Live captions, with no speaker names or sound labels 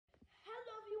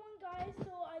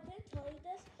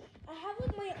I have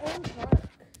like my own park.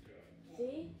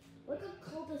 See? Look how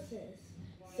cool this is.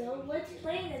 So let's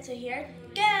play it. So here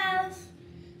it goes.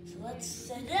 So let's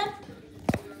set it up.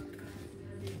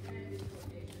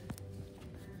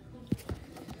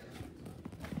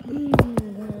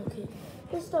 Okay.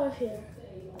 Let's start here.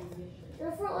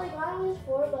 Therefore, like I was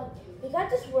before, but we got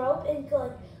this rope and could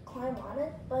like climb on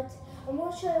it. But I'm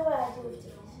gonna show you what I do with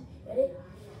these. Ready?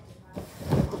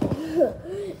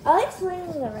 I like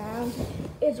swinging around.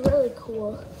 It's really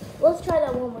cool. Let's try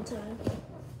that one more time.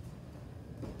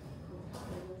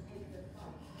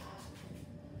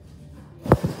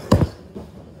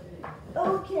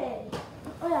 Okay.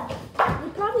 Oh yeah.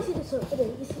 You probably see this over there.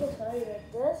 You can see the color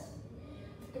like this.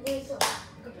 You can do some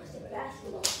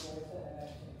basketball.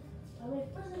 I mean,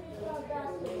 first let me put on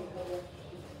basketball.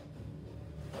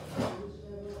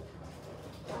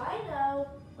 I know.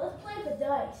 Let's play with the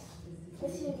dice.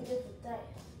 Let's see what we can do with the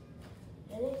dice.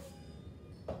 Ready?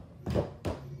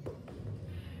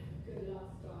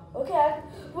 Okay,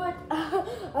 but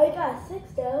I got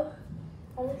 6 though.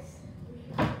 Ooh,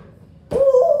 I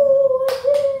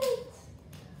did it!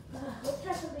 Let's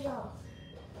try something else.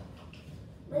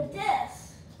 Like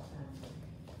this.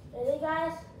 Ready,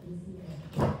 guys?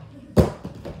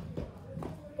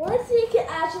 Let's see if you can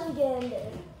actually get in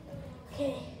there.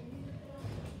 Okay.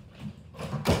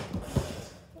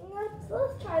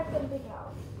 Let's try something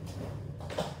else.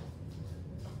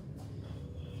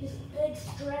 This big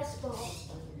stress ball.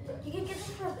 You can get this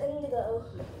from Indigo.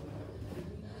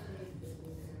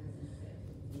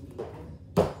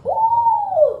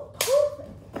 Ooh, perfect.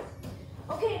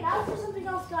 Okay, now for something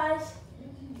else, guys.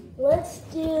 Let's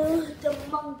do the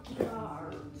monkey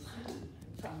arms.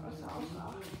 Guys,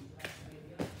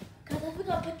 I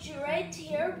forgot to put you right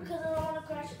here because I don't want to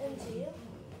crash into you.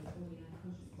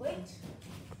 Wait.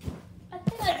 I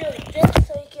think I do it this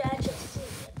so you can actually see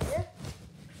it here.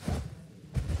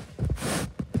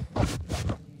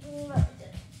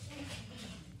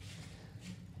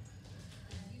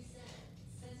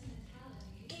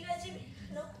 Can you guys see me?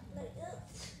 Nope, like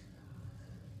this.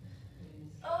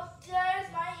 Oh, there's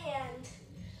my hand.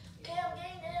 Okay, I'm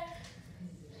getting there.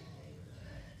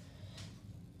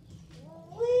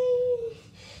 Whee!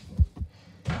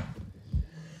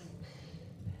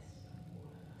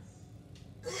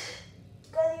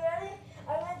 Guys, you ready?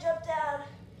 I'm gonna jump down.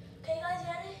 Okay, you guys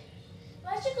ready? I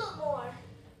should go more.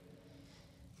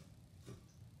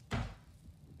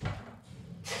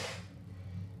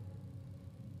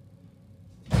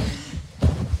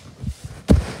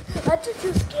 I'm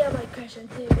too scared my crash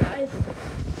into you guys.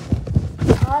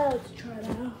 I like to try it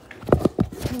out.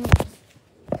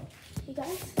 Hey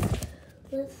guys,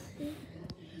 let's see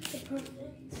the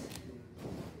perfect.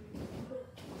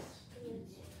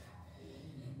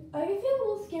 I feel a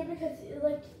little scared because it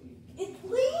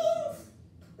leans.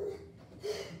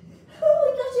 Oh my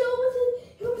gosh, it almost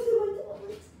went down.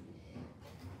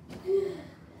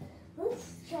 Let's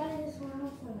try this one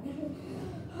more time.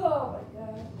 Oh my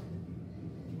god.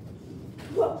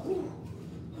 Whoa.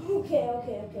 Okay.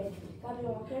 Gotta be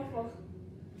more careful.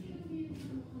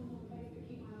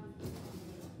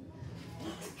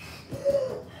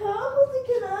 How will I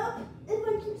get up if I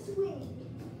keep swinging?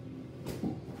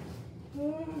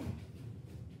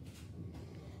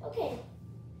 Okay.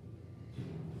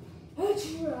 I'll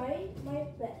try my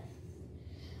best.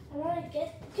 I'm gonna get,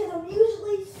 because I'm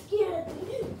usually scared at the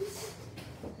news.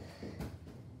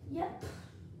 Yep.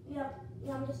 Yeah,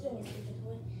 I'm just doing it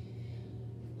stupidly.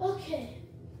 Okay.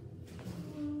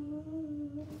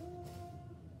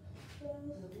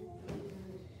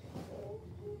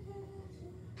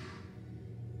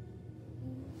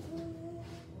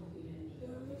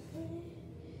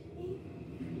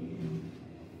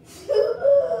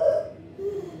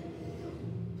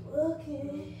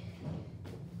 Okay.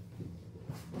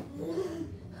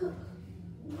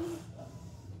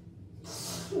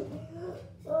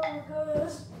 Oh my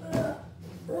gosh.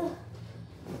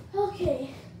 Okay.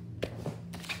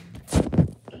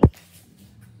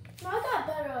 Now I got a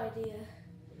better idea.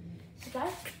 So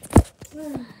guys,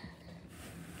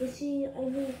 you see, I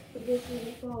think this is a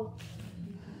fall.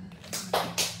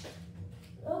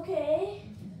 Okay.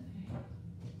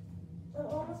 I'm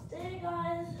almost there,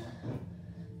 guys.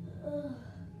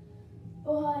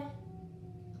 Oh, hi.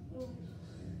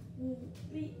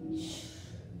 Reach.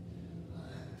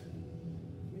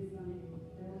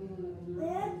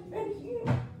 Land right here.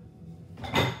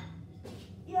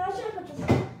 Yeah, I should have put this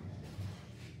in.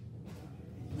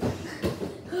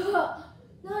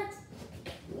 No, it's,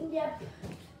 yep.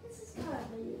 This is kind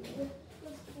of weird.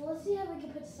 Let's see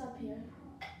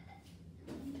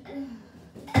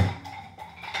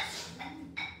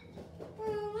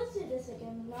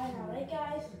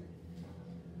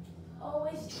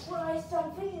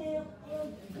something, you'll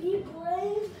be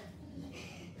brave.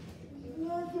 You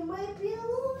might be a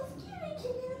little scared,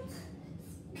 kids.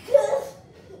 Because,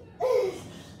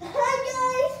 hi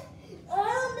guys, I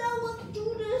don't know what to do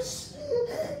this.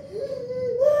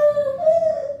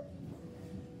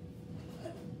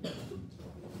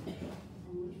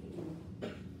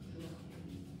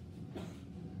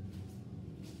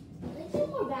 Let's do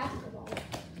more basketball.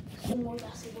 More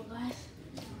basketball, guys.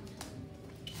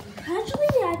 Actually,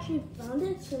 I found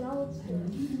it, so now let's do it.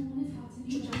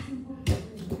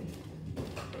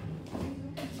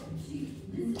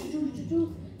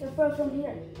 You're far from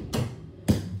here.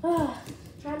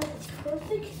 Try to make this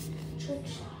perfect trick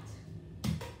shot.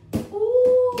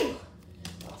 Ooh,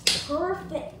 that's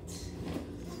perfect.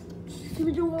 Can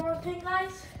we do one more thing,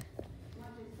 guys?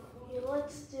 Okay,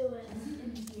 let's do it.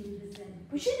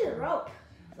 We should do the rope.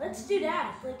 Let's do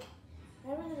that. Like,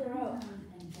 never did the rope.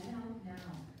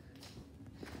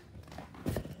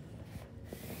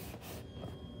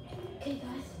 Okay,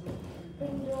 guys,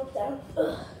 bring the rope down.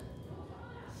 Let's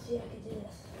see if I can do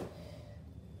this.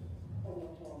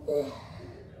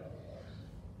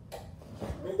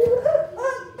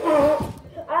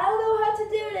 I don't know how to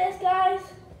do this, guys.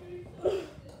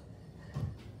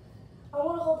 I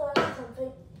want to hold on to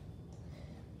something.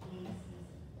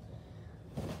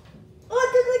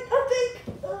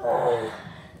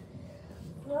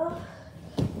 Well,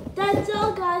 that's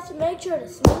all, guys. So make sure to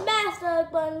smash the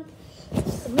like button,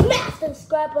 smash the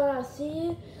subscribe button. I'll see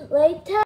you later.